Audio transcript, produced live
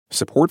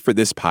Support for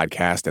this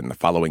podcast and the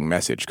following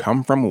message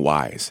come from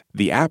Wise,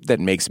 the app that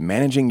makes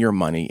managing your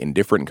money in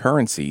different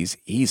currencies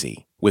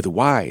easy. With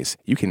Wise,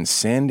 you can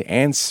send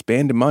and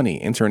spend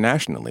money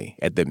internationally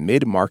at the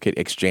mid-market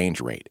exchange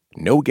rate.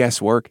 No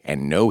guesswork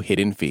and no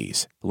hidden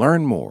fees.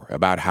 Learn more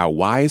about how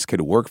Wise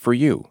could work for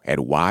you at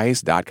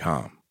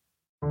wise.com.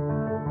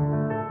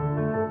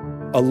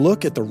 A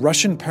look at the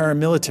Russian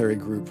paramilitary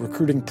group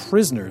recruiting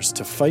prisoners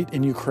to fight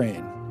in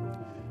Ukraine.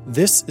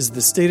 This is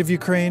the State of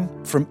Ukraine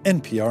from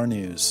NPR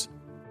News.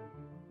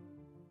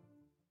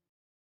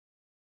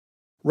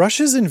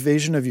 Russia's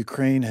invasion of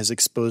Ukraine has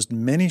exposed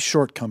many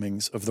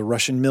shortcomings of the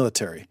Russian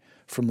military,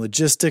 from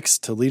logistics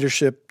to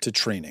leadership to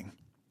training.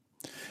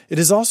 It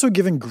has also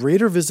given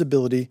greater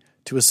visibility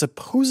to a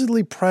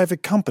supposedly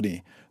private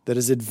company that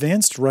has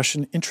advanced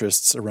Russian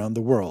interests around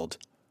the world,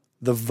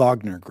 the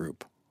Wagner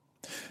Group.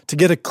 To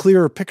get a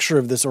clearer picture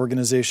of this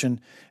organization,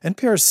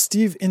 NPR's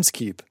Steve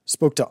Inskeep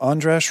spoke to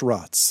Andras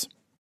Ratz.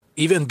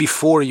 Even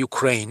before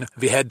Ukraine,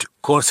 we had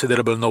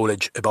considerable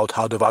knowledge about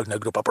how the Wagner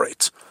Group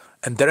operates,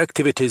 and their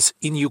activities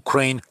in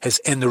Ukraine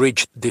has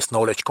enriched this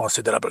knowledge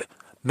considerably.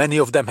 Many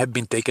of them have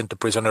been taken to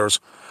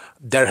prisoners.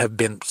 There have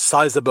been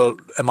sizable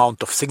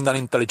amount of signal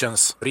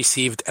intelligence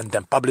received and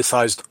then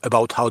publicized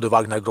about how the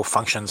Wagner Group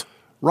functions.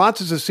 Ratz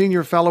is a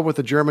senior fellow with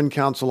the German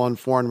Council on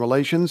Foreign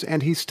Relations,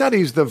 and he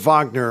studies the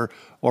Wagner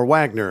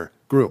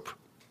Group.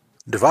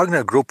 The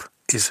Wagner Group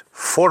is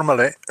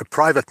formally a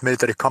private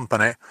military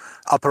company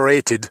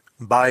operated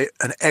by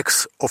an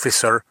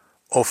ex-officer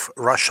of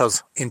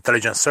Russia's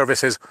intelligence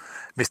services,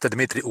 Mr.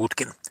 Dmitry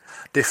Utkin.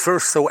 They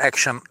first saw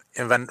action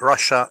when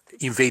Russia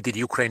invaded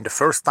Ukraine the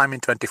first time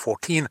in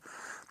 2014.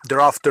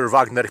 Thereafter,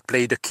 Wagner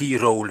played a key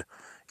role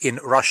in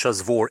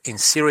Russia's war in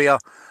Syria.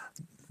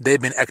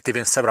 They've been active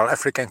in several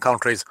African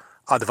countries,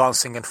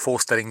 advancing and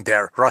fostering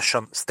their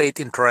Russian state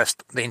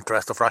interest, the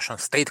interest of Russian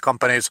state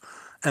companies,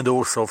 and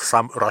also of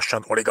some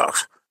Russian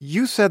oligarchs.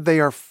 You said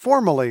they are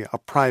formally a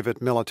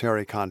private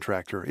military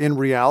contractor. In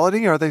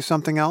reality, are they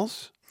something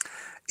else?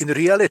 In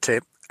reality,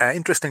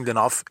 interestingly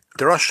enough,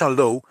 the Russian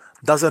law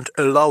doesn't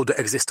allow the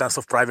existence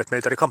of private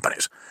military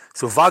companies.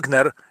 So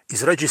Wagner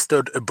is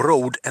registered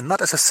abroad and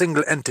not as a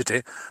single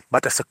entity,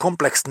 but as a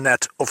complex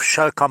net of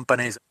shell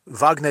companies.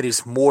 Wagner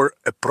is more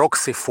a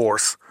proxy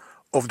force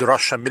of the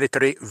Russian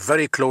military,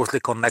 very closely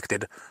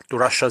connected to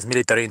Russia's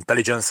military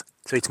intelligence.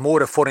 So it's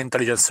more a foreign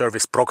intelligence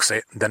service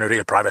proxy than a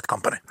real private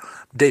company.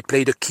 They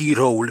played a key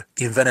role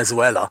in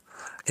Venezuela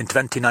in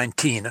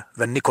 2019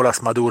 when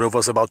Nicolas Maduro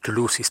was about to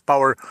lose his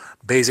power.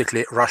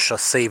 Basically, Russia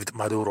saved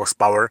Maduro's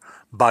power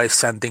by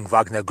sending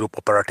Wagner Group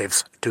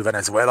operatives to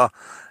Venezuela,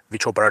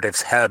 which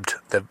operatives helped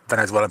the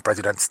Venezuelan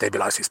president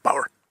stabilize his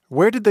power.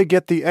 Where did they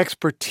get the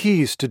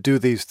expertise to do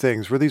these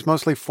things? Were these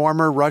mostly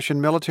former Russian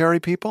military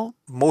people?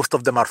 Most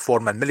of them are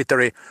former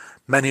military.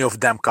 Many of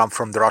them come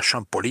from the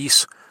Russian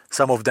police,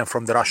 some of them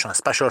from the Russian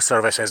special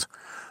services,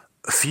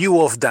 a few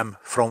of them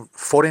from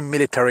foreign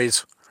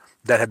militaries.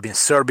 There have been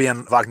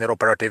Serbian Wagner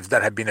operatives,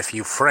 there have been a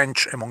few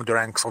French among the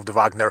ranks of the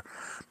Wagner,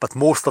 but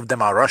most of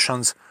them are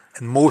Russians,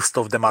 and most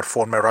of them are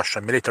former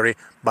Russian military,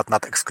 but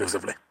not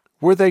exclusively.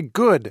 Were they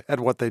good at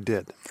what they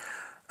did?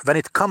 When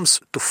it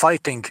comes to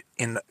fighting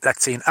in,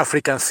 let's say, in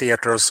African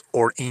theaters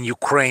or in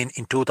Ukraine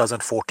in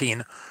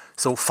 2014,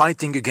 so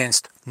fighting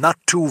against not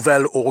too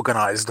well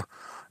organized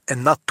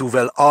and not too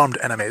well armed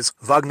enemies,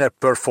 Wagner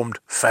performed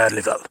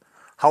fairly well.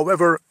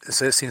 However,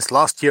 since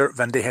last year,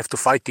 when they have to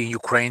fight in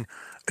Ukraine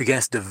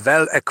against the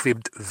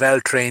well-equipped,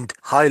 well-trained,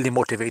 highly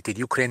motivated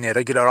Ukrainian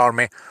regular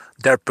army,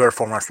 their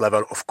performance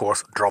level, of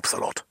course, drops a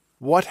lot.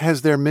 What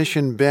has their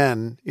mission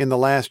been in the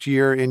last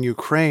year in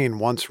Ukraine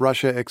once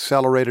Russia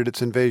accelerated its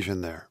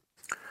invasion there?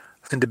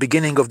 In the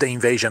beginning of the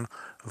invasion,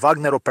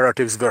 Wagner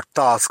operatives were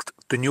tasked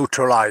to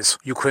neutralize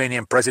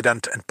Ukrainian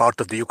president and part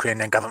of the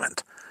Ukrainian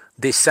government.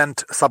 They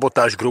sent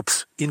sabotage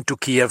groups into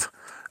Kiev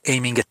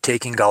aiming at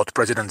taking out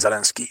President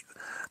Zelensky.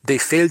 They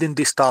failed in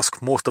this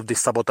task. Most of these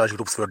sabotage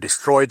groups were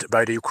destroyed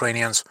by the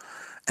Ukrainians.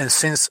 And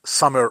since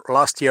summer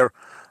last year,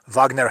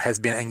 Wagner has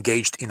been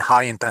engaged in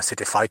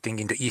high-intensity fighting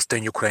in the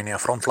eastern Ukrainian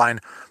front line,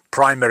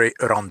 primarily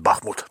around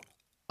Bakhmut.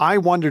 I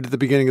wondered at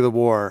the beginning of the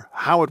war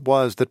how it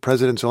was that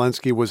President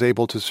Zelensky was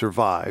able to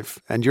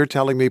survive, and you're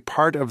telling me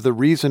part of the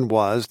reason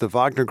was the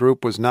Wagner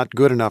Group was not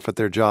good enough at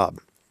their job.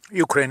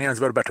 Ukrainians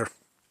were better.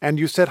 And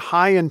you said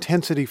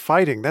high-intensity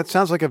fighting. That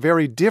sounds like a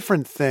very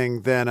different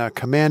thing than a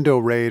commando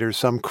raid or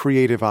some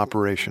creative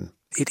operation.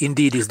 It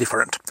indeed is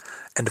different.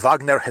 And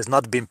Wagner has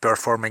not been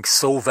performing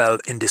so well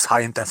in this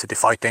high-intensity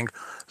fighting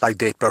like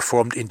they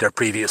performed in their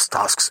previous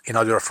tasks in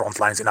other front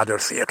lines, in other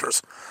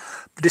theaters.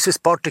 This is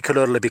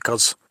particularly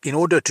because in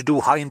order to do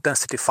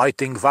high-intensity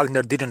fighting,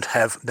 Wagner didn't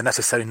have the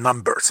necessary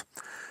numbers.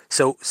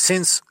 So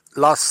since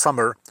last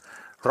summer,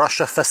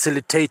 Russia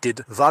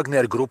facilitated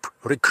Wagner Group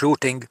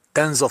recruiting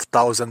tens of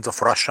thousands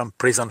of Russian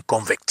prison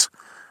convicts,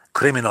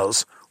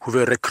 criminals who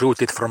were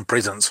recruited from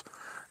prisons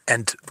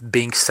and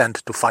being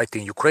sent to fight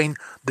in Ukraine.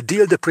 The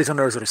deal the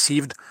prisoners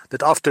received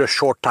that after a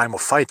short time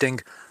of fighting,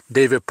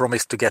 they were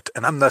promised to get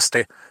an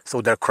amnesty, so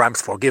their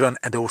crimes forgiven,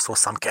 and also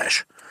some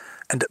cash.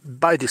 And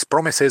by these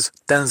promises,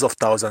 tens of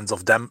thousands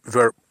of them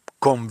were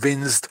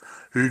convinced,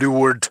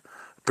 lured,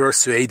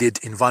 persuaded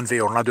in one way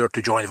or another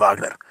to join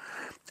Wagner.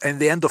 In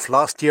the end of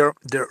last year,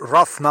 the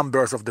rough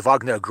numbers of the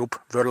Wagner Group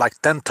were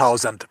like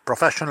 10,000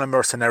 professional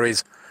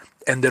mercenaries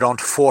and around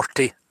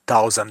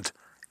 40,000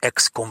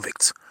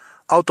 ex-convicts.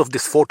 Out of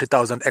these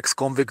 40,000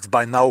 ex-convicts,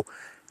 by now,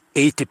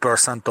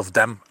 80% of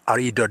them are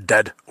either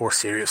dead or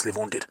seriously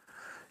wounded.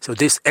 So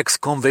these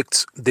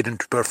ex-convicts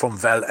didn't perform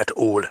well at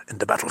all in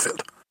the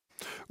battlefield.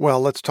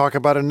 Well, let's talk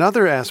about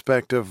another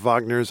aspect of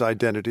Wagner's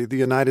identity. The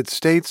United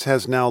States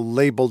has now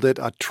labeled it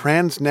a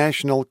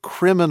transnational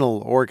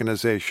criminal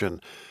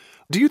organization.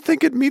 Do you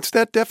think it meets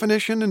that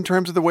definition in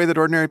terms of the way that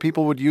ordinary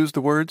people would use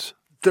the words?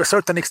 To a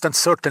certain extent,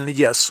 certainly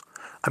yes.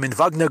 I mean,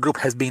 Wagner Group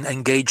has been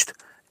engaged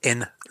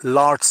in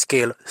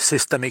large-scale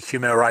systemic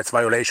human rights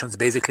violations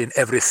basically in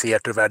every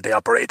theater where they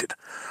operated.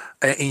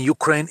 In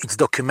Ukraine, it's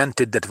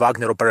documented that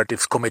Wagner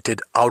operatives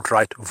committed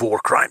outright war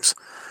crimes.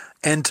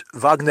 And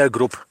Wagner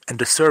Group and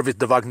the service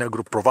the Wagner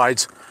Group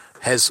provides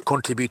has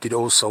contributed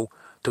also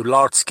to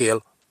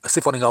large-scale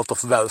siphoning out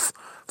of wealth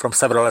from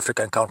several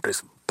African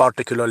countries,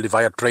 particularly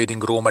via trading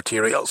raw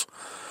materials.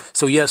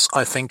 So yes,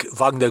 I think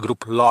Wagner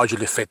Group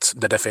largely fits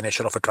the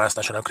definition of a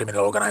transnational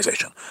criminal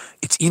organization.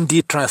 It's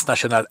indeed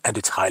transnational and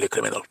it's highly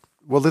criminal.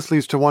 Well, this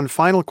leads to one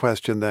final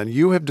question then.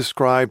 You have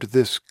described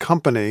this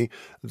company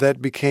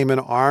that became an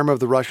arm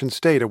of the Russian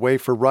state, a way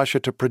for Russia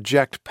to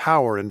project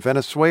power in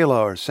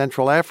Venezuela or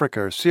Central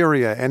Africa or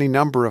Syria, any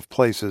number of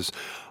places.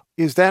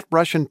 Is that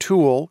Russian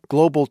tool,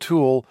 global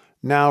tool,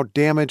 now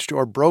damaged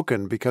or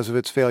broken because of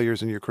its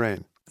failures in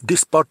Ukraine?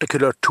 This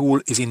particular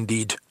tool is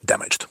indeed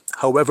damaged.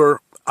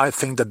 However, I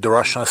think that the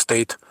Russian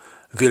state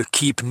will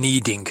keep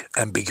needing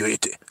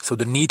ambiguity. So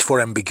the need for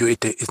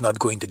ambiguity is not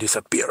going to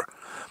disappear.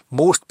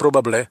 Most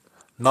probably,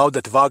 now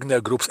that Wagner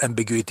Group's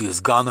ambiguity is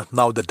gone,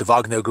 now that the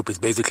Wagner Group is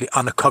basically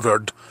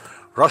uncovered,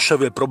 Russia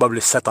will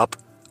probably set up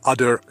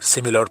other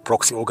similar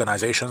proxy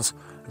organizations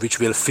which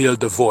will fill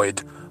the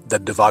void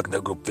that the Wagner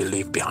Group will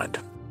leave behind.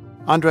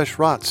 Andras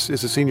Schratz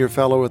is a senior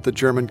fellow at the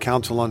German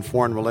Council on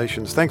Foreign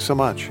Relations. Thanks so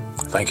much.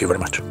 Thank you very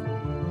much.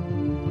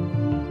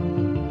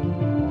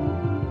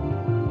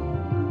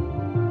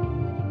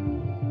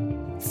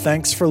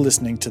 Thanks for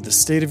listening to The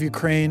State of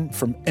Ukraine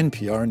from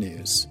NPR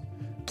News.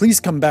 Please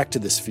come back to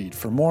this feed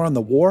for more on the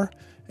war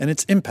and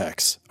its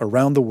impacts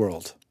around the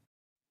world.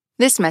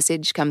 This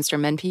message comes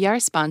from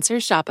NPR sponsor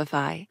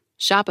Shopify.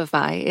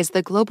 Shopify is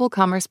the global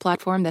commerce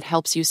platform that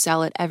helps you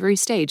sell at every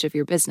stage of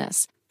your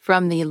business.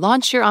 From the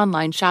launch your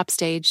online shop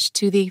stage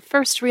to the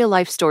first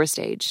real-life store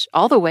stage,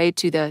 all the way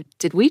to the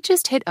did we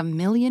just hit 1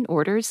 million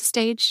orders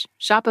stage,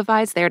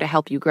 Shopify's there to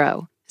help you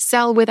grow.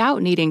 Sell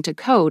without needing to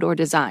code or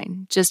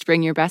design. Just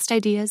bring your best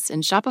ideas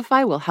and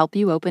Shopify will help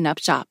you open up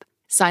shop.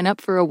 Sign up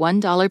for a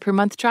 $1 per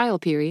month trial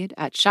period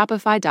at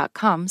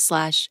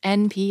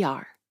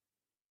shopify.com/NPR.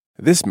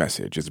 This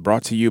message is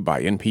brought to you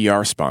by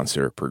NPR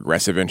sponsor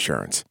Progressive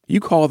Insurance. You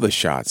call the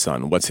shots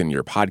on what's in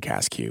your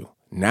podcast queue.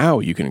 Now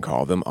you can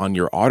call them on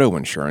your auto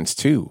insurance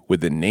too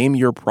with the Name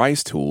Your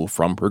Price tool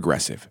from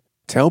Progressive.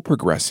 Tell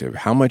Progressive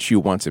how much you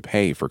want to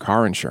pay for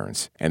car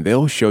insurance, and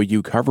they'll show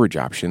you coverage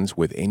options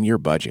within your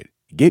budget.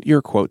 Get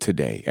your quote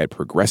today at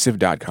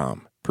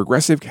Progressive.com.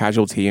 Progressive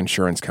Casualty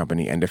Insurance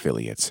Company and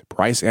Affiliates.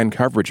 Price and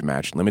coverage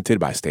match limited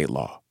by state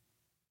law.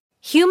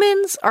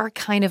 Humans are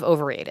kind of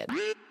overrated.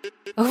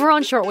 Over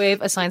on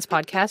Shortwave, a science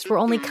podcast, we're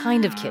only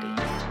kind of kidding.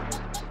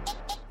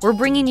 We're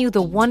bringing you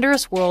the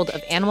wondrous world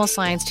of animal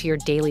science to your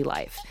daily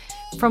life.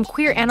 From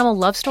queer animal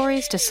love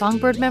stories to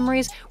songbird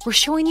memories, we're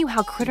showing you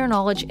how critter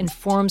knowledge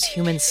informs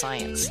human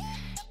science.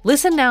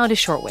 Listen now to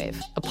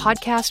Shortwave, a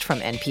podcast from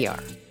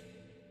NPR.